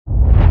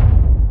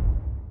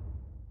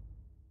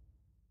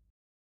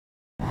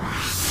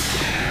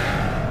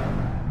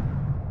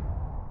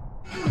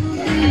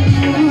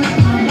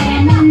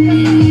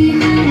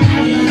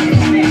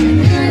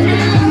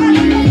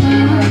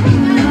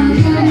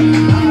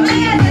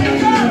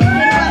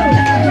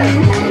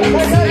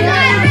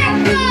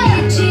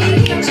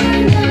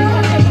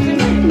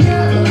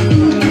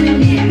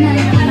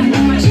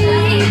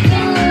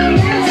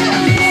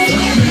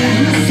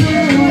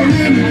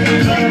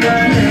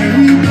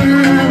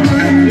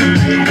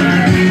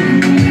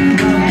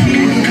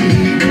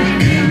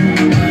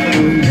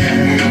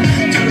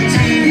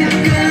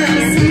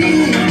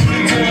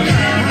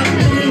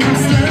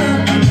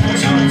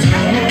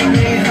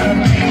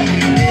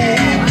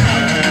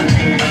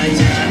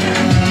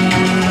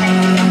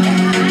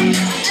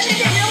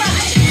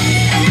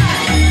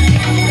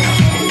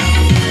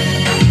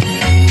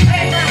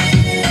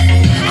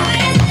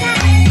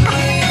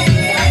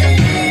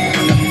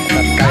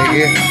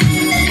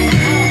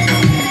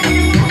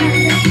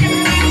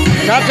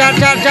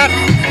Cat.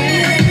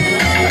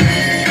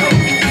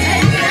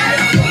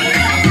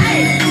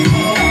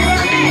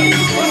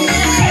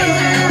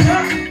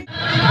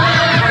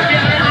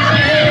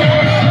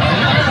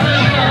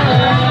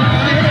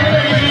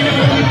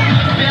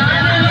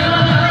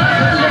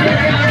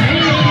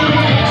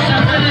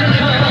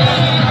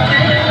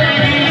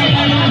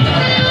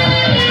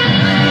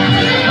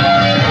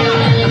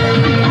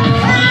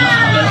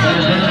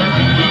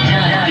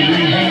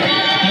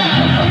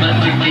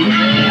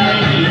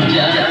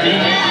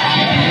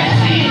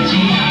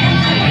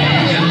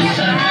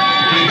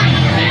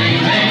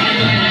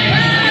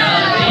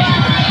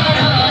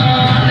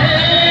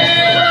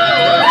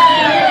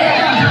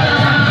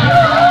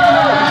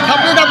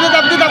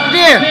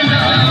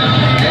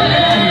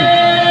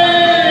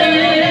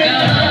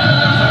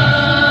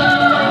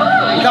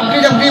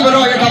 Tapi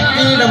baru ya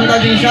tapi dalam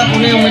daging shad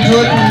ini yang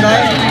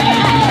menjualundai.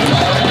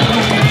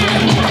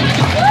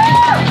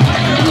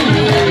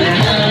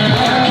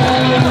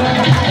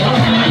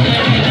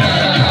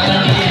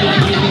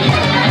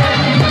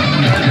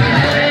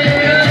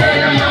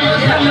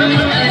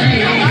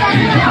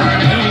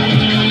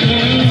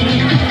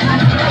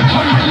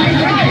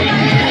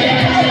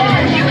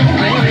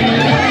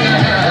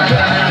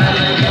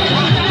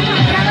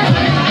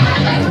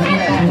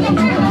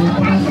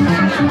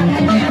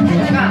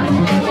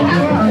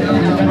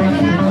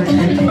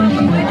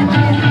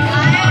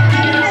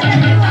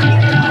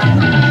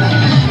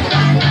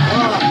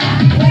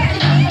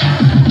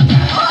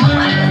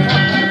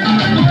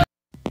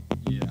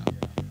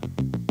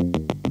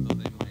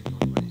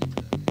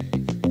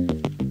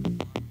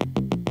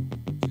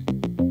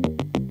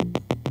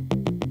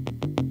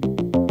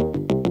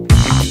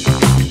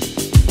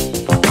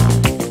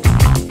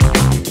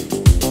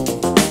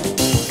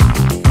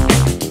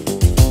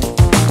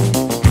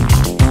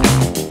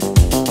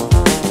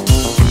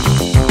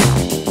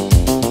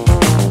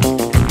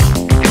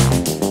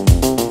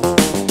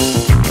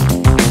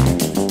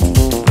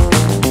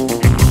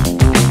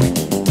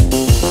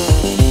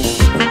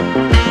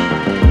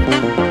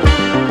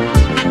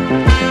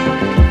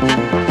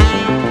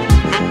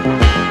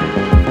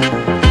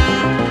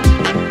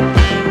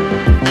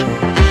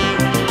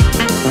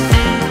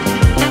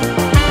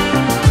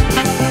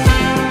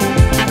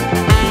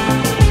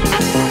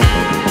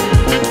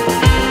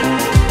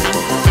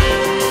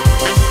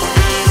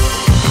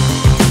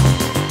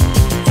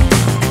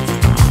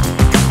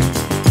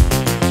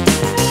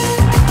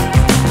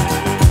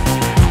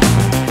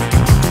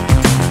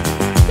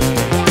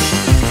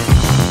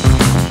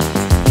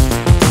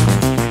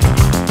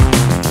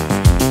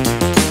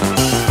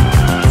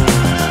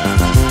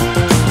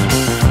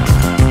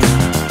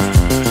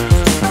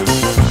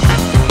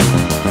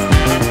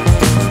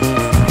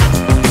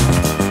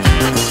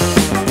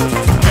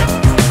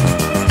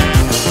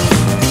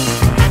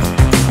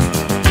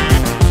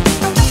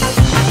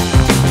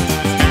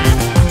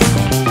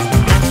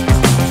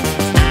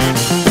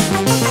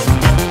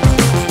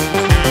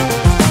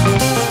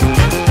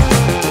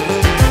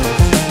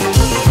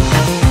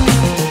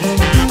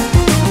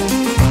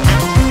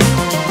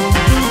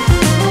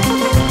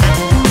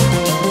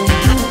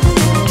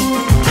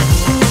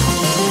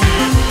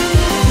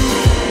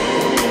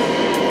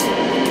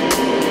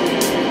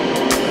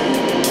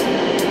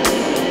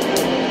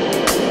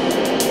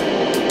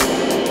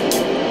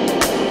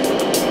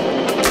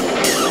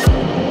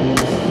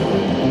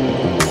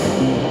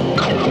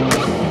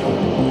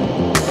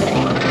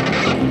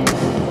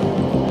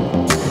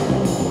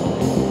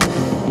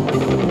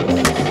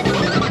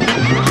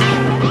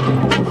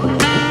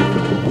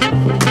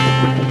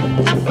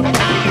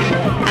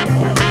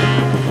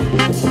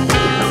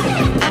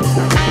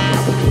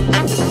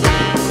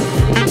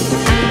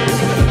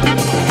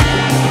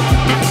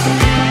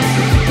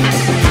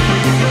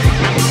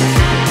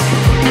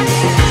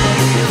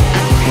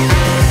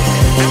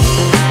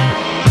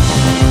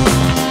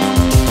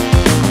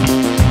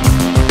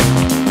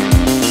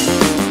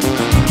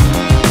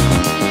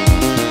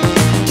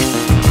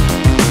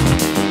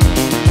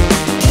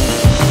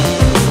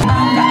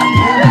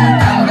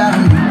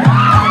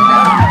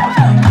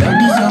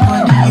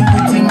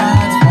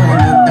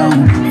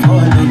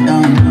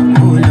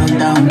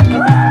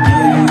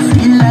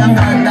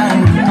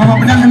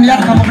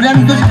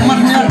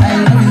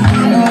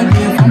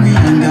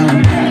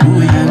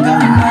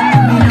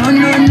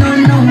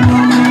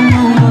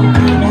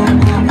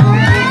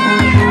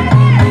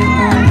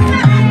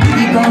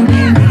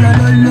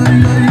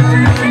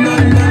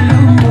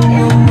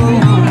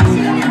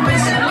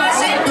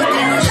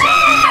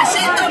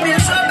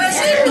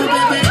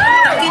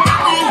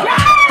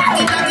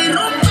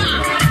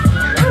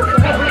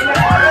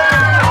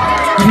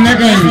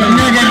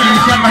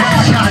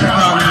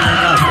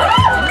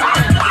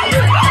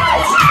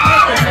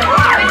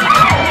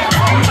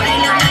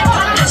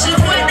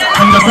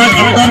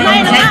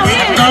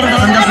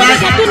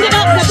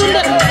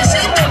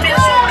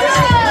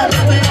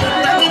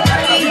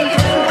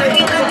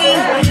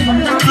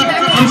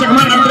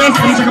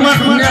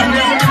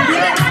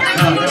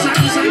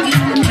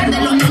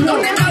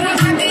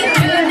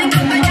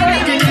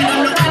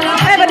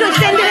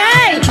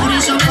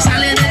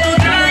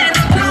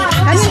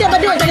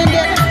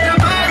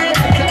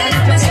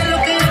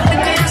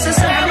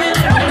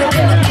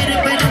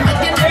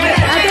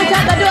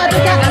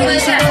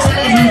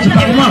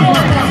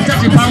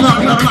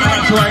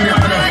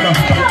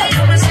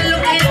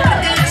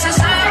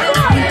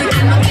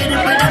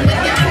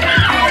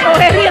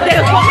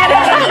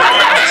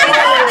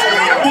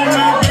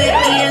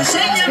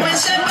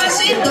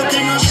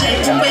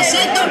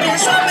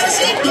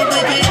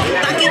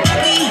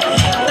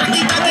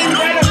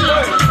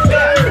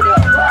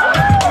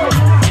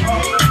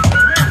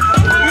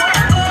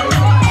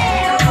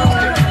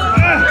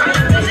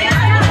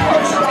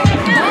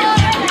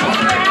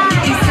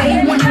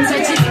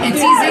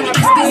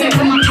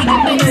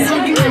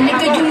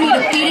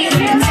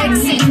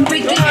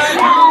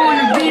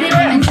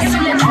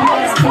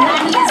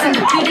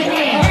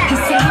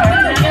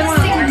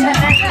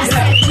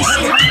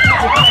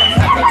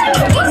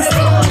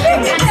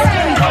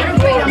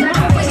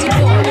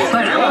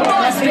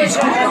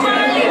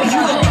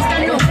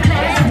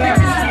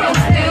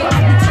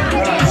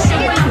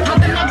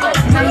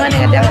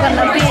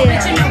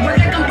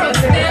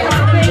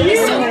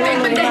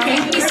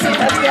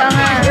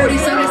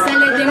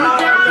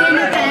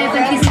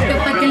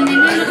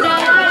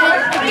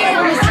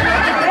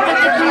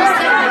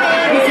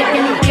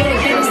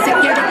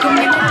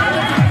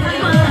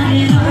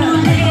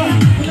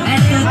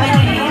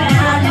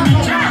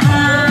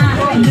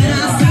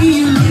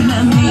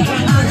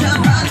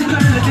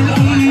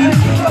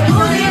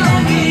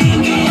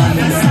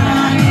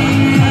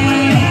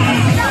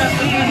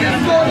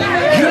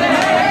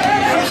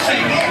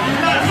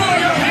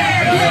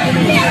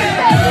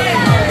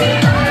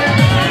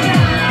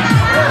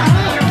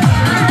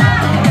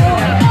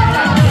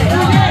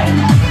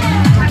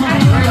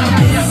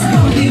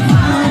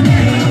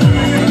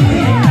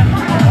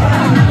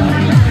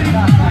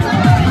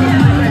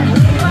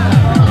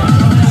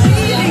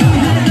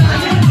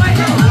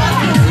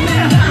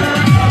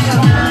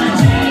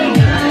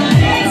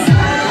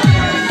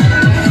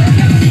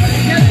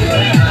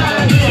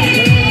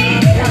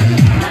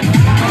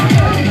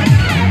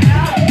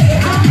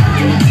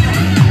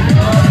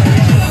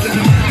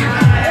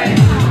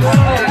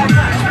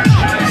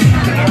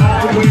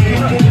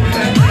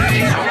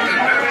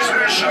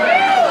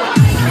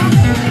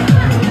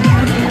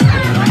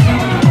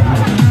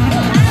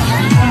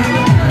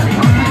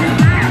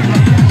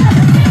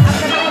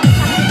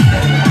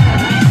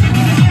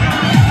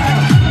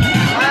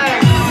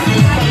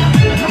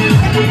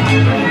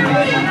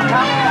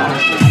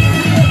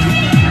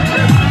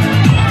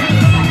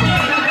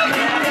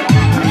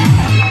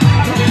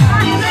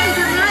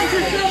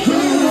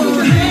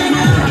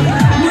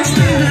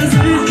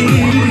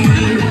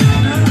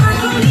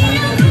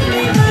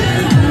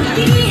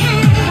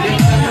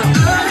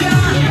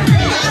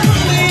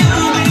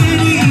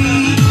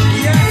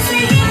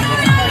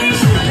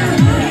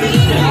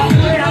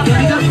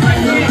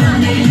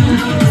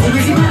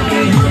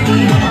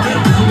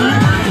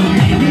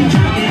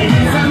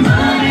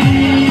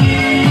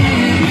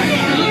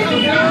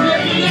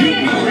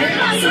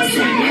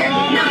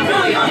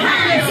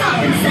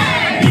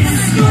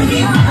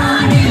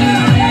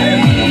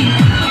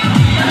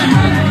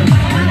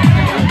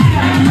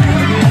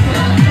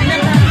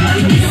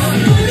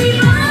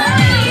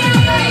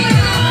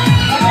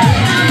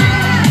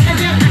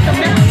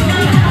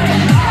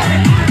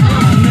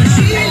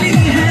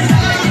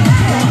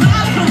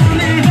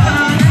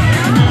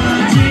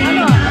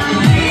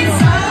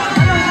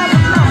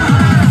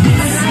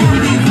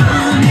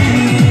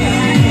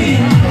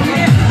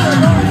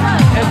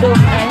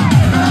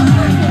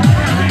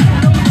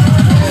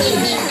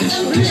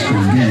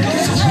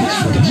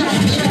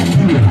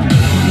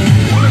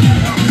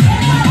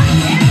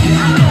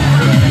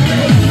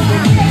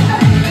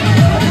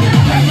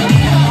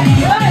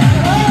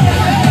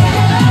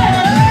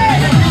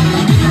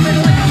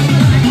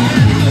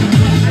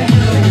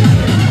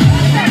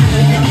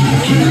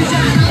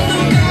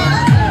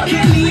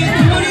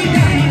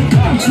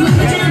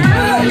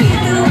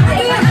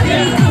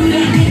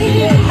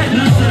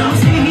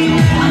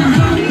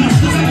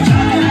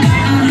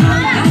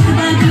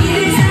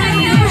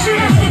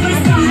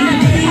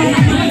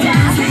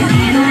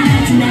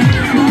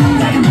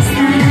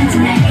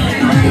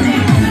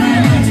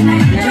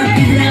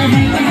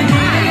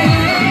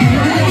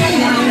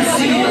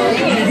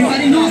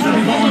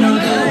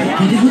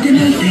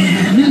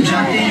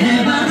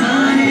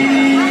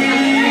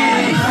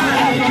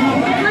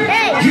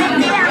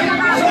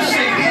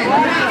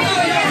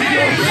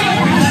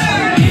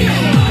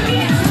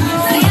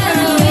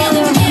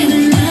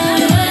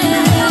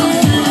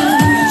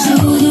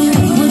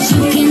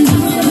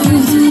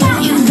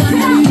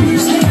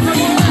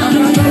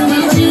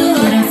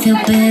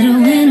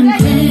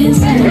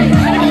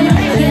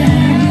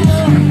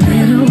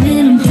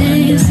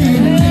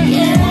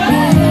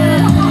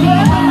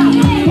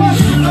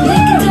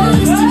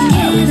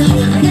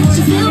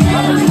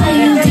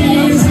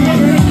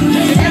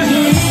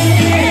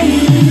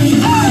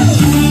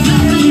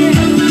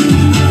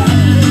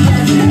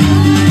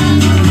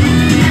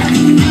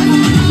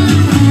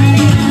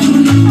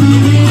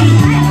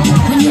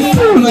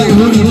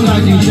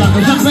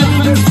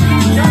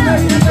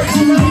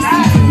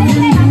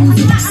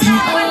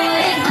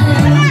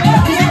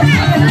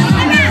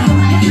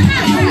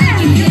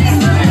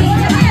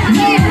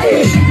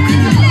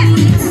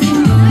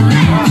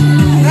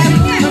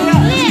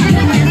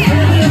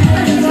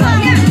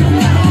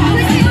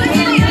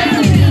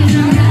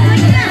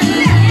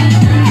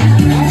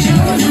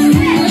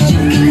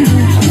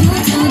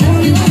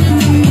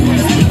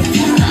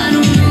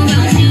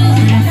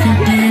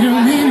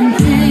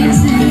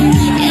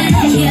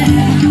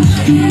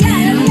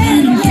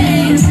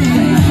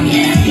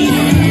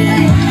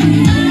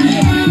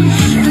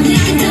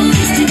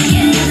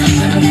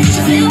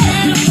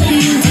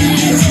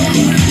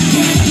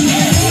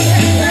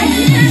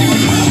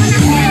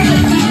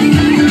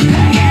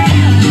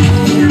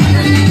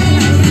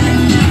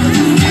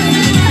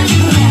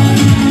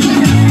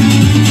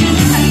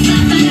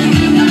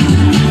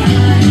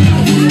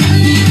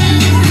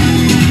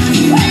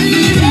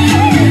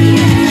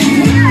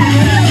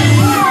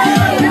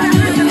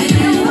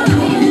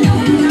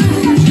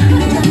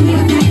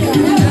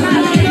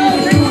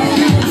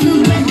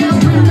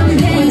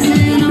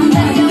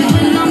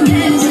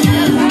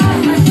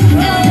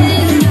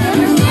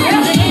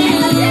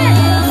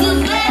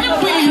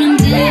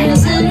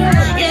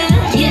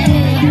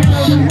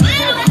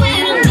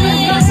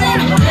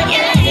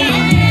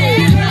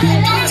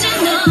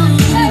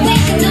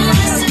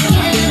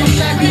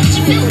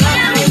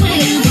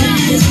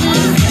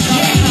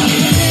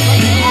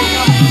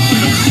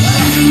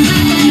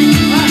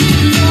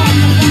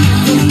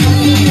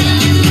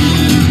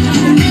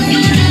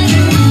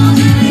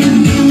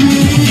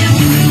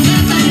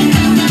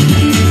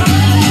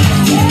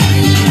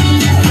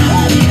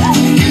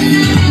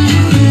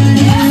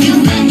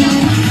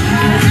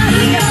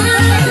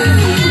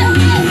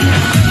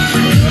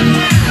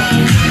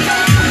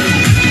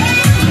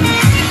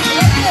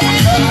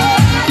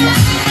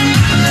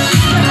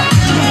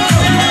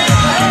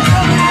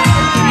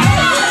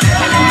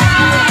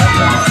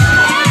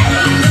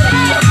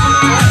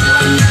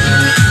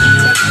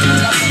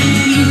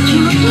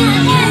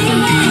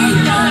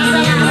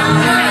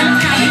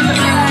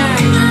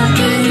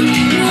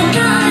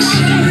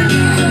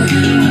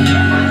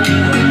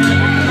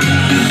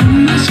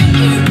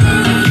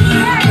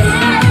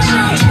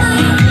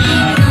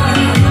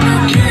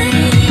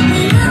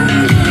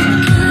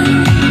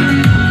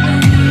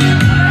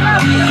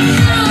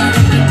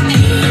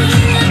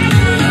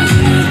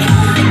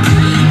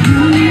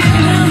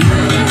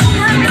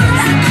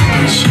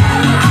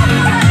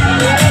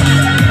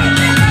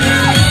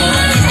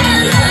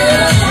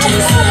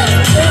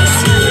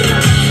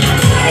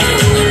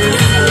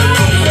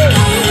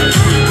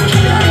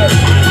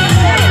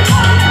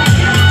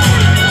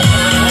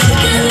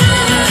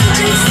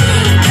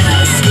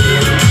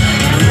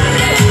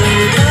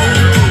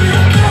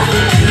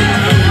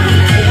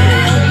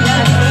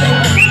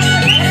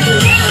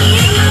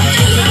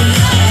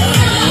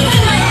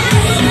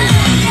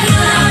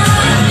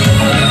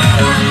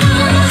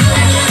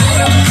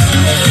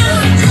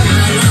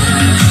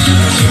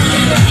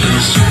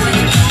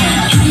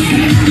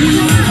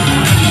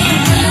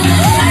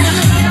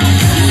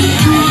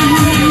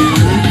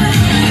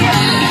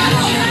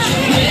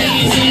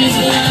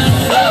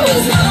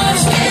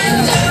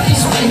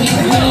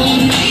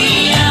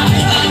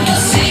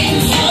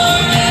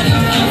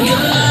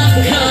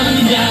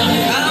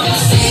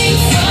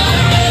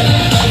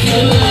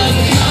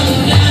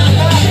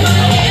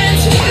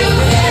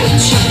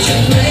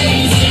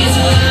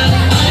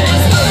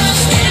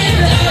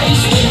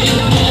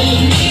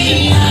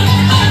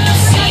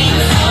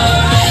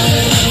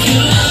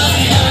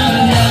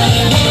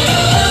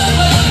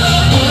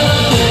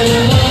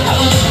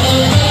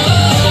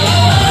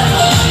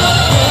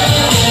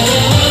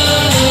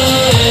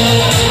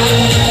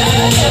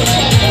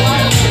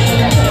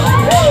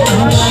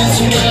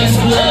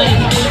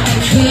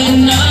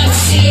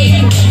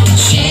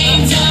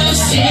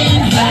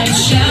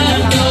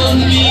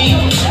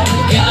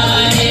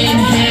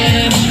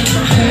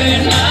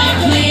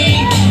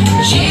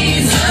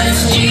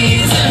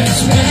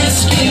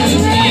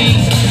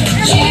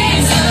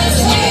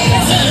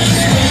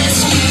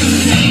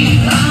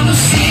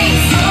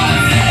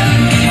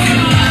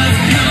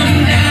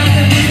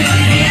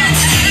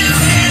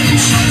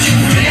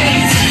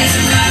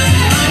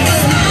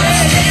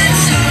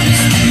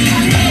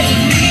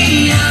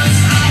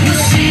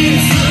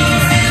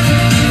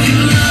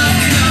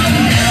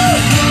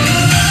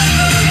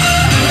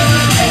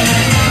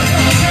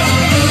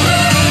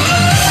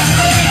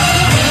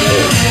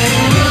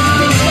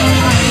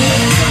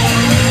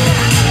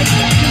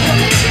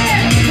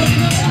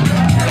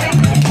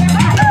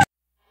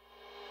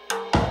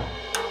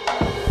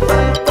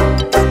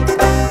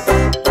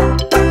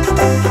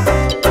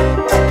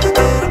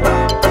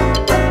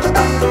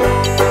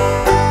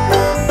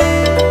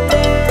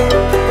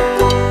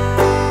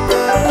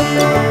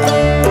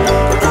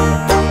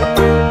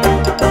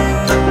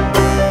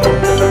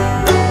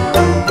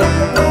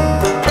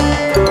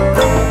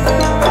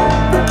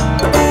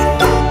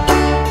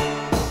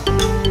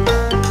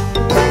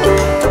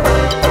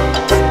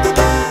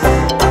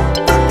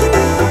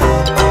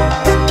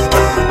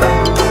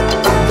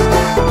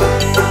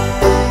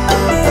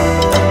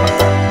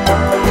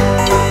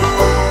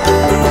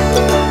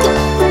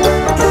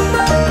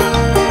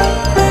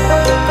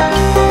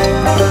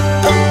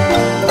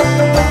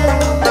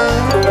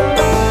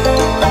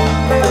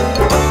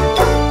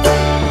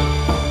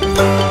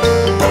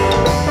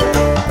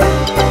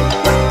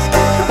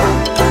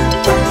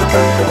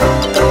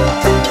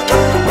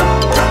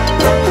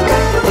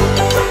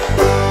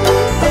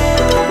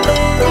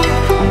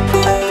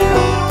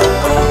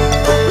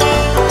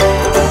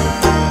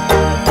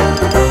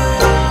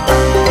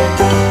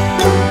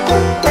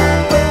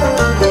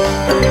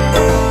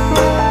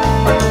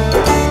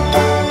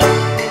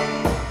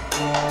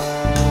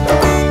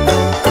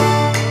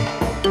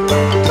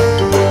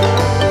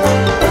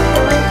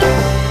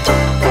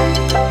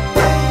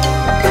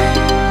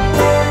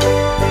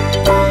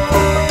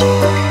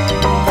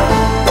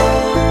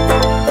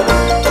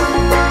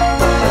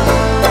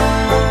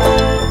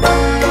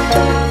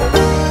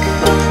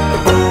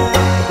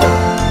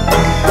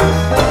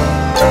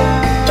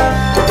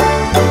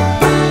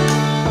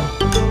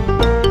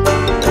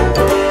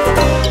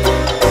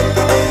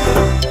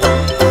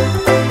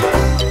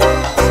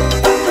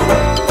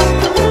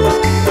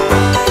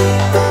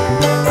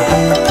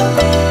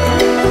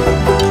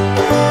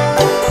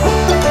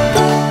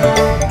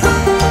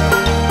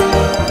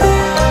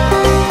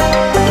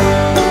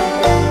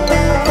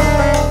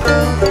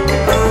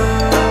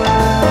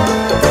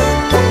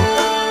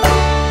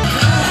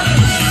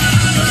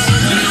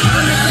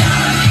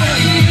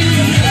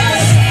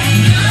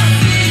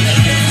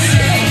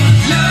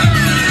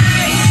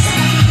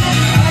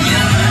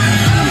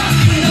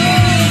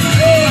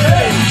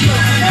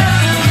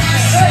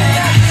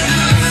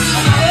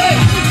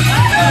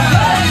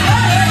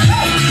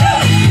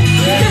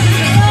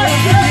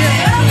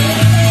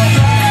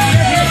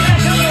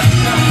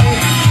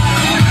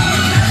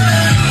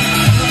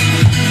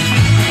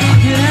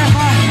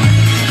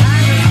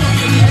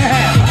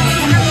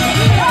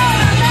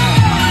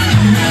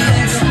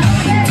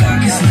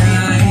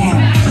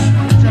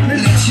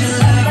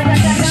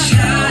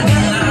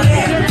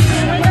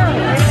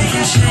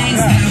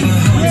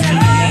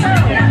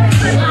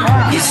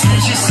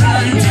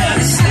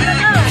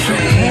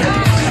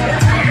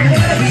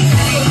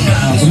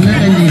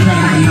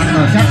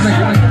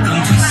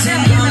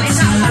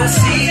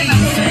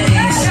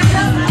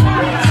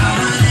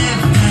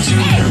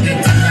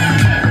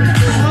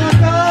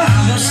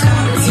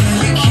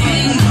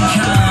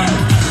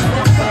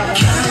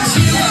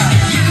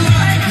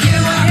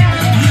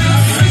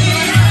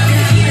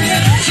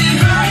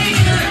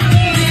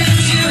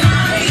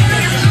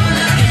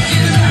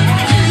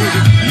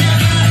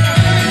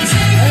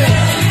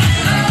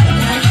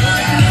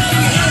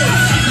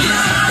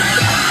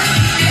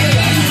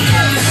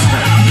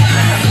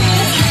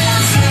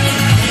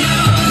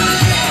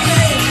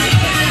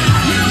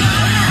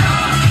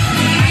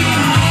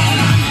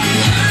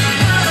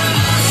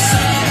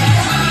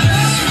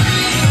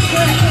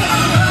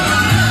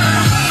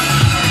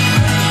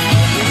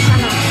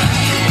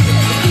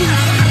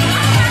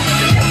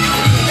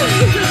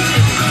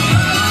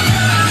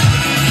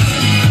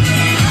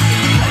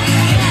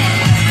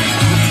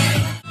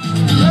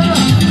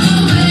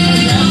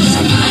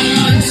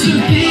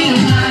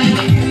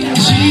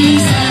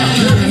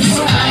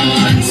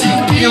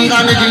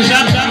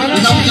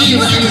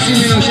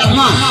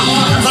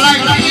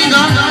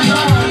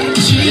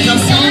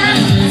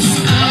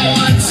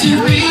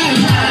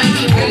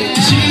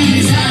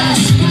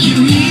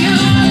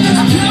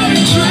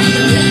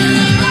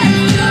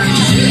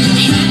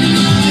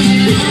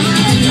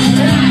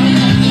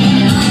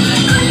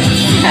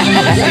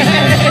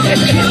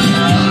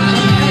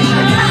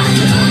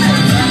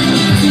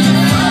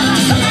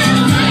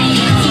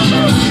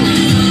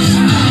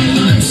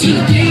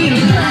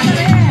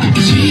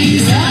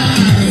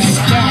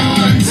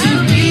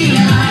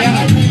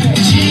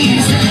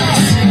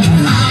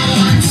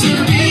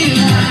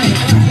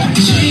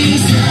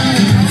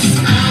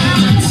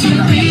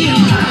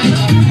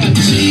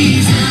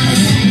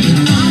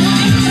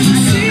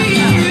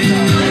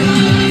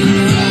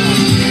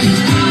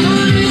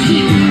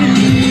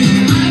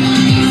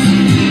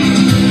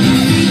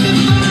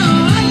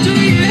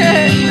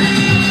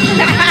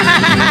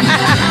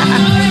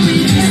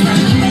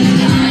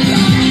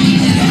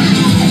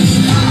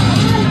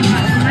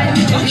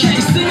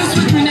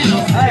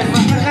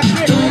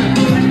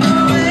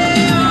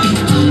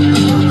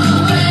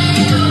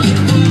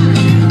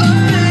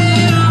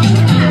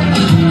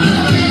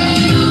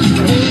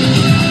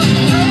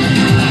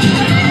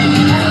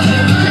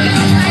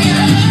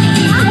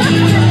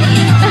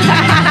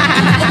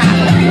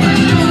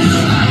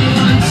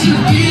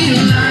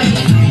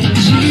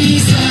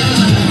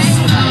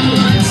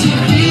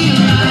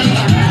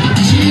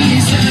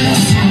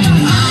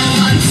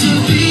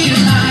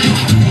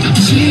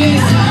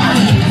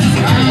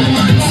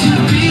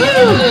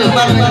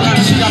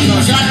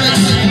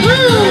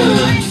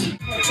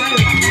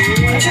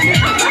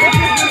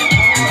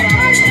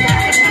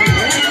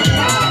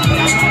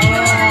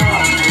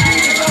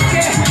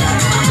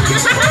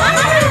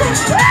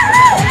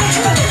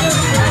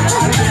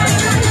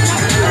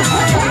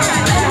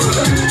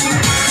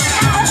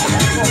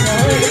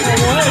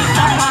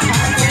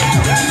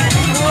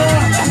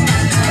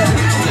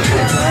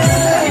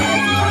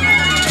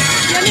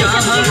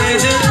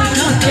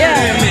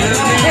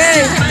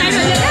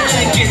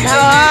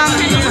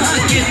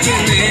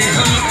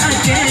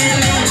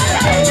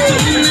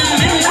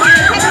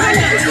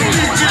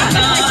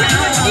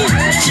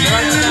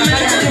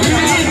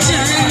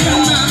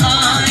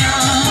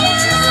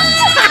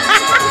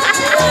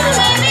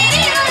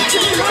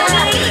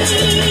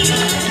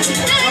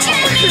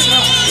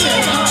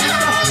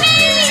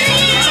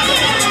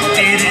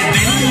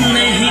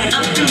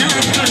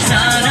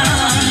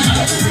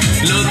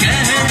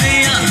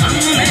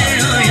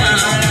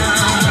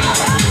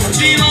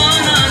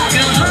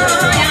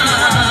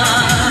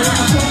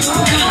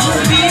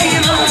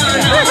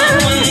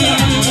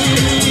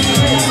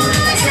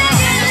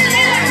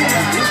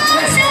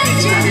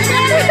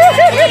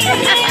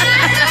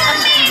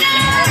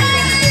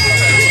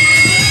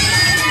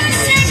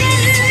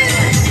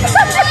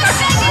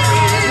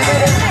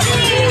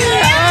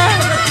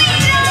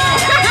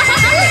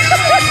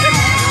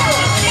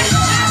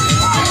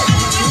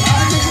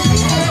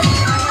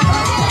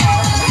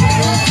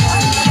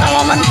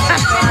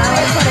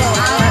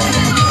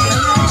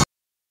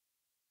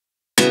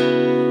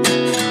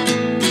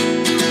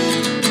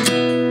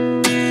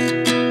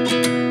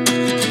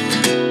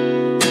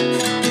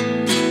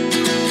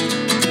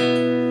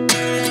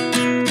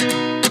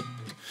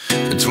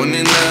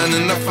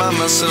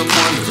 myself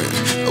wondering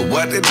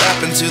what did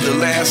happen to the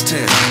last 10.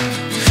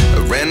 I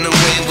ran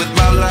away with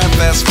my life,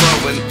 fast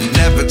forward,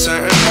 never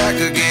turn back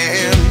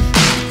again.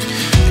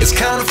 It's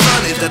kind of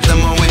funny that the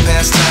more we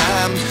pass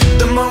time,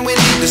 the more we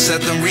need to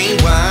set the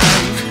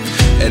rewind.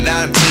 And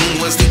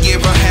 19 was the year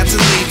I had to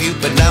leave you,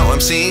 but now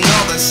I'm seeing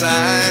all the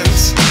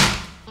signs.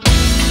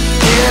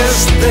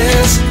 Is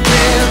this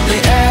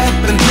really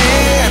happening?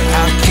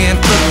 I can't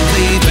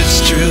believe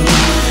it's true.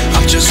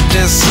 I'm just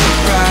as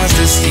surprised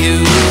as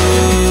you.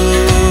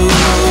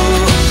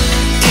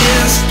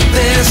 Is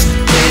this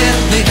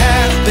really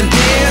happening?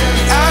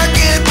 I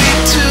can't be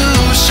too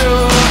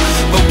sure,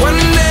 but one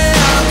day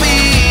I'll be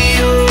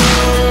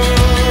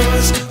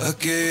yours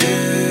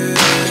again.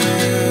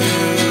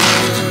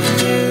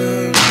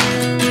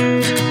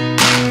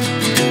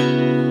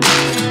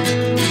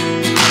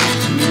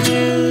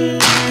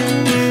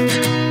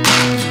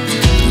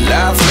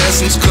 Life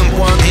lessons come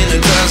one in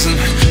a dozen.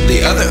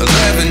 The other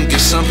 11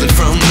 get something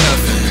from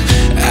nothing.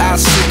 I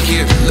sit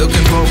here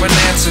looking for an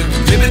answer.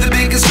 Maybe the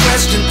biggest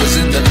question was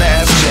in the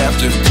last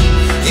chapter.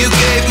 You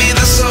gave me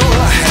the soul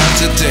I have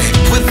today.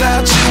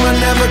 Without you I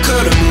never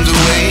could have moved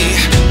away.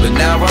 But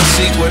now I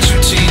see what you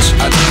teach.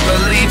 I do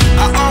believe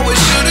I always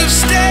should have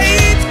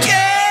stayed.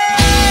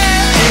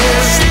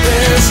 Yeah. Is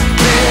this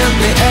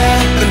really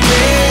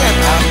happening?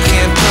 I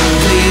can't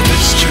believe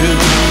it's true.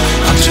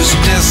 I'm just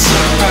as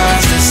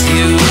surprised as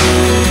you.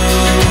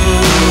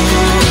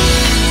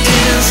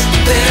 Is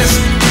this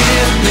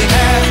really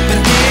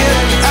happening?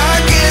 I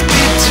can't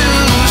be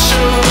too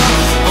sure,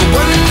 but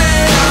one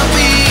day I'll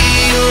be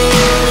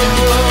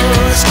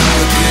yours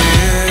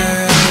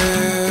again.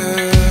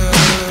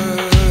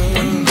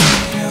 One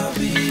day I'll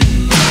be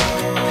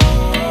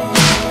yours.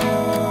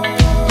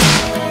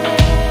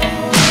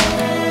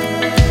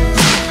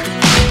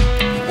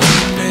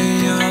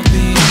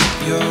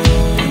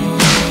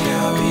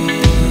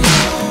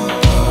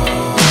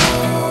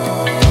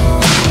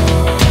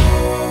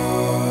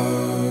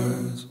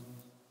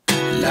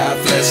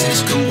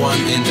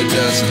 one in a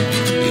dozen.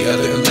 The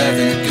other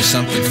 11 get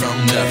something from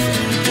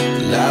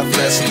nothing. Life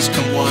lessons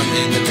come one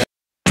in a dozen.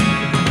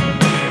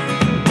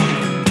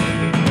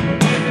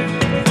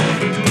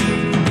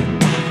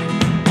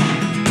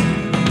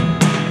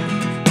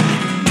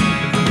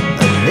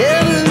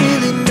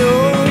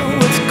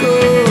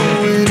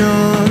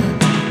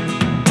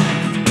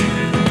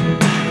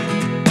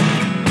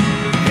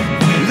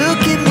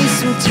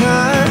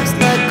 Sometimes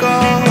like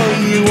all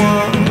you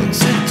want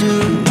to do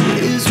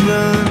is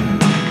run.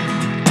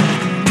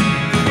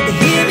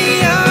 Hear me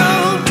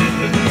out,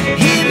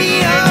 hear me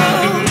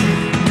out.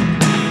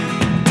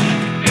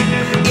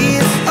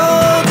 It's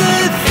all the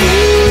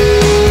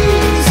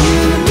things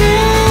you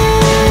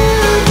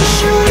never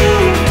show.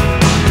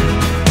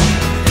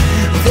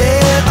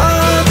 There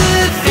are the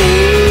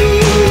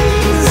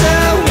things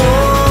I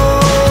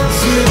want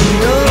to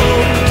know.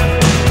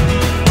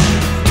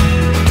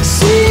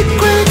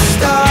 Secrets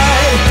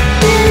start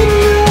in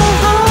your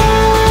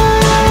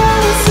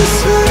heart so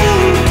slow.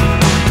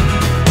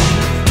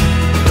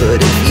 But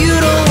if you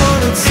don't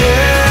wanna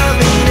tell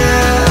me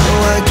now,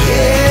 I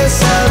guess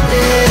I'll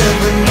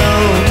never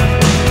know.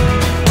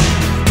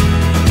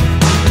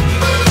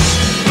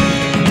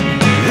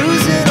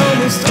 Losing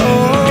almost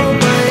all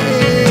my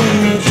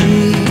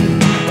energy.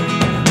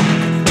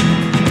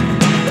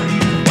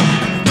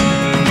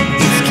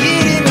 It's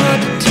getting hard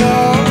to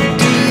talk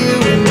to you,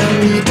 and I'm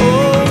the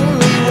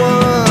only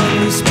one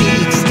who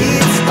speaks.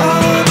 It's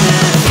all the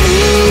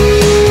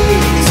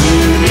things you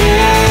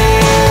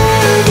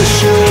never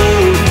show.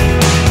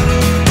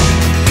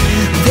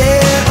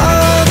 There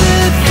are the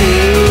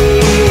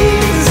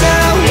things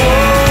I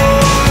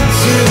want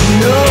to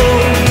know.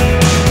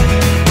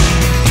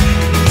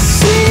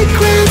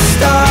 Secrets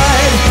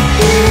start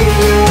in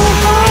your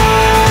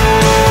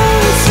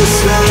heart so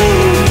slow.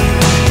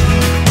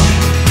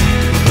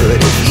 But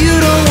if you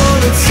don't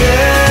wanna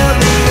tell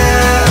me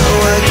now,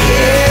 I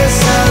guess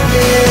I'll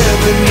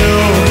never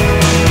know.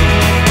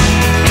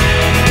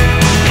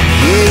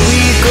 Here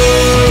we go,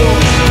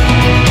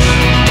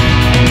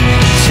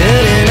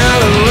 turning all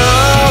the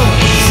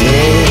wrongs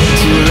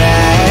into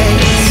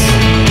rights.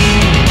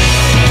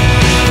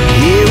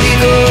 Here we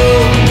go,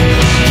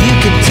 you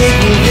could take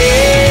me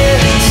there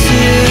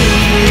tonight.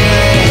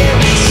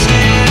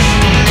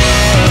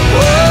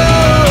 Whoa,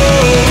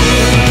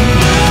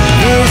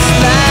 this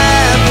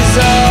life is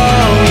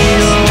all we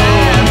know.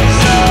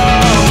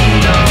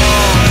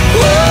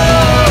 Whoa,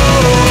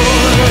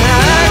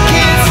 I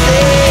can't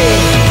stay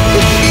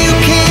if you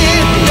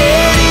can't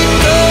let it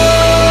go.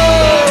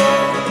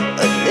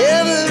 I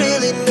never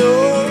really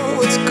know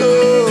what's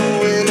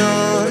going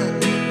on.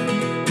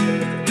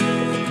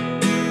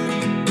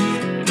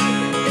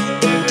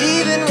 And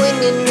even when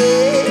you're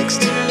next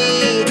to me,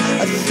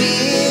 I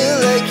feel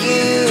like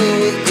you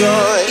were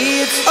gone.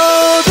 It's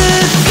all the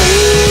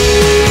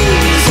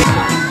things.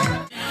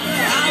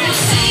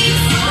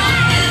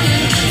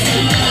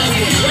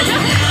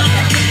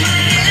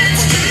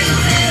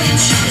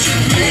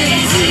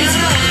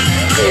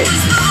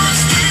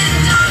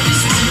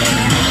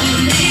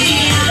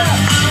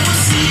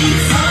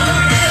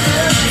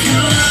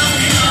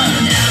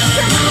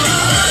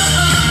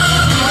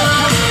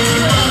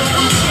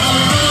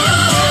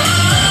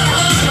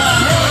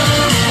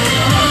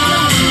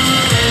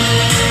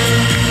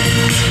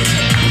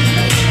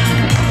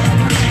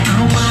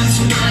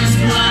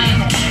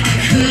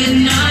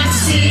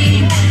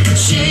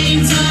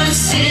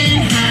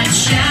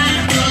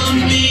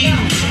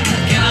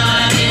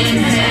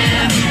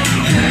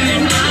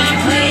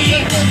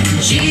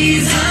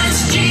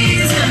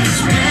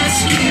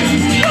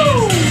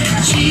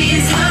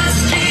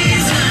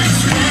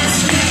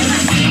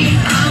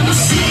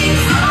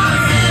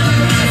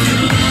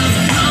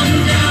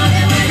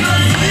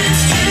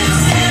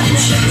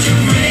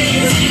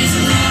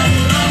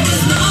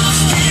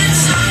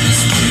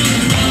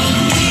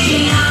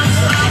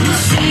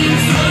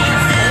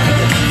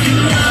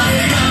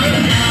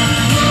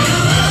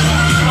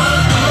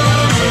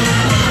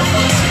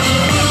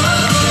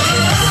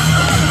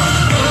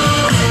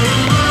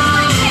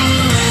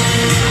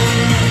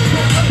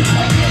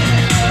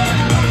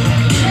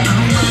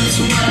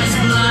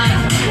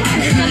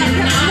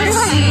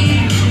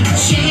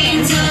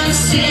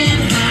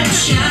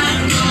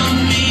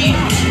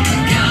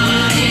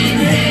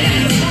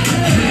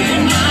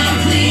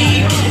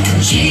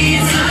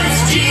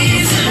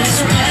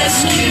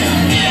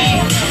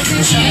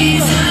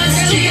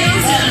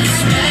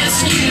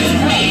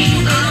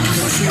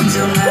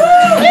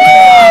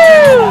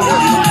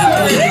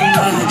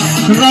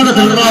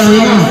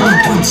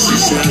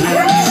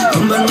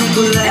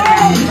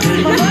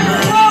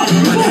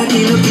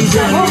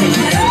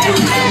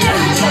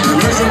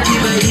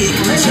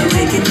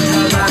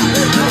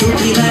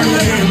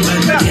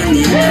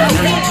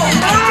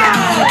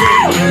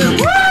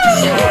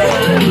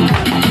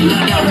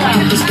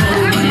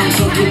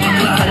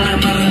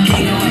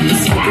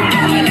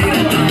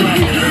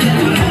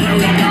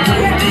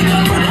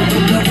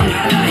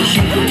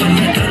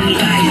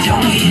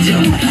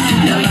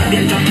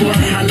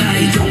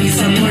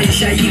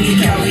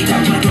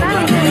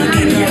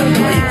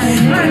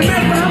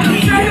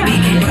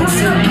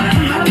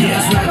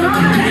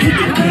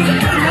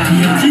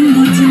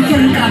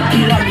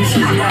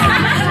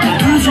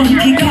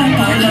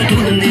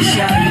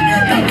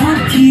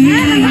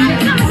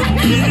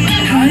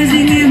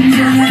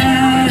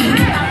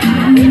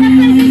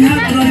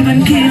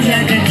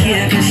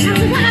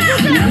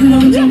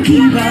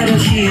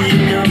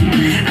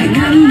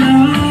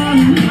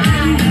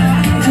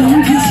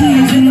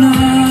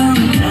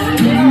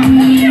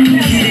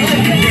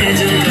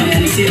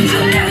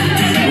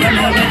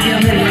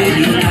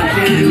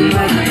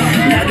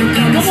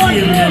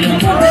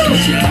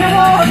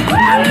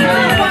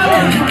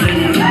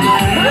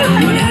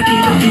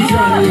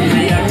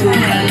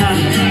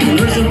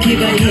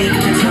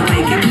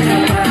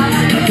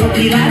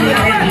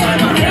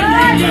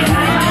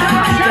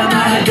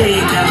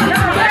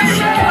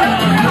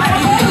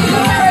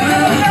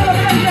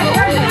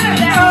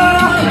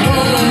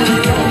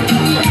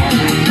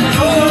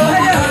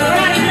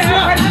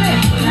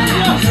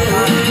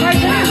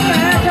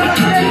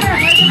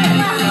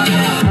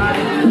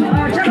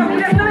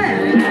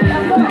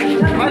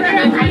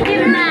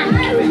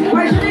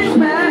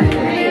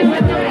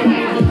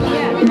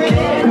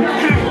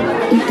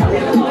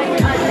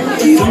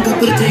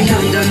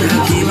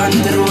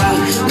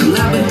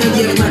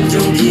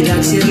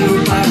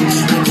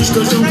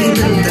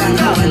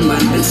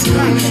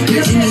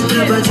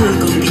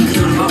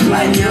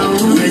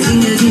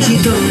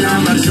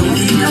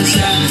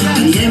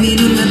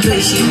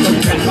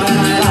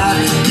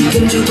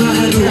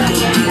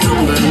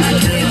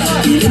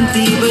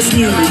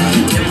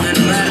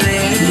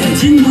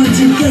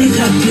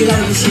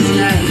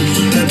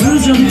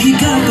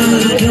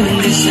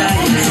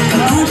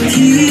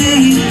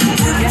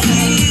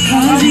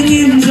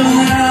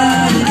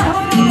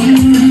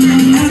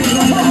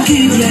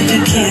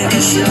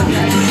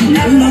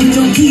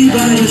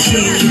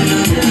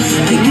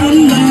 I